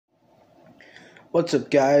What's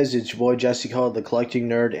up, guys? It's your boy Jesse called the Collecting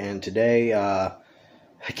Nerd, and today I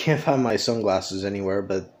can't find my sunglasses anywhere,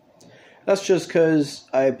 but that's just because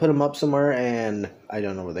I put them up somewhere and I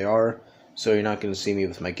don't know where they are, so you're not going to see me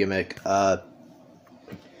with my gimmick.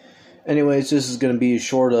 Anyways, this is going to be a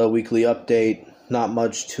short weekly update, not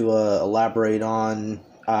much to elaborate on.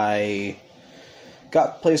 I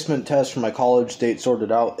got placement test for my college date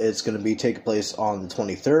sorted out. It's going to be taking place on the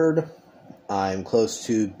 23rd. I'm close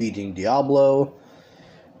to beating Diablo,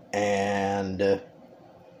 and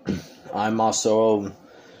I'm also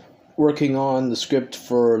working on the script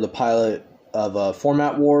for the pilot of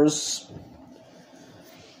Format Wars.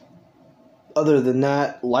 Other than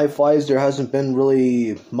that, life-wise, there hasn't been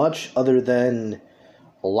really much other than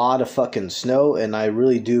a lot of fucking snow, and I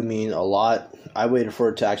really do mean a lot. I waited for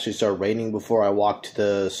it to actually start raining before I walked to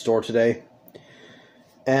the store today.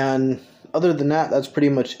 And other than that, that's pretty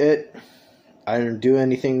much it. I didn't do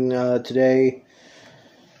anything today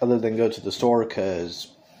other than go to the store because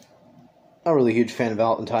I'm not really a huge fan of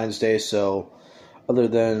Valentine's Day, so other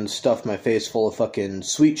than stuff my face full of fucking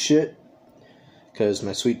sweet shit because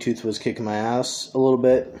my sweet tooth was kicking my ass a little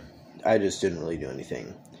bit, I just didn't really do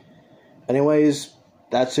anything. Anyways,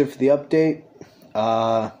 that's it for the update.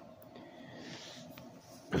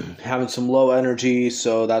 Having some low energy,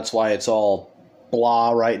 so that's why it's all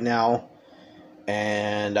blah right now.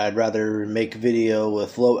 And I'd rather make a video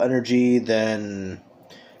with low energy than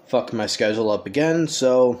fuck my schedule up again.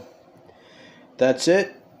 So that's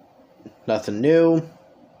it. Nothing new.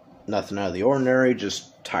 Nothing out of the ordinary.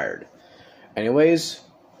 Just tired. Anyways,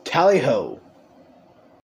 tally ho.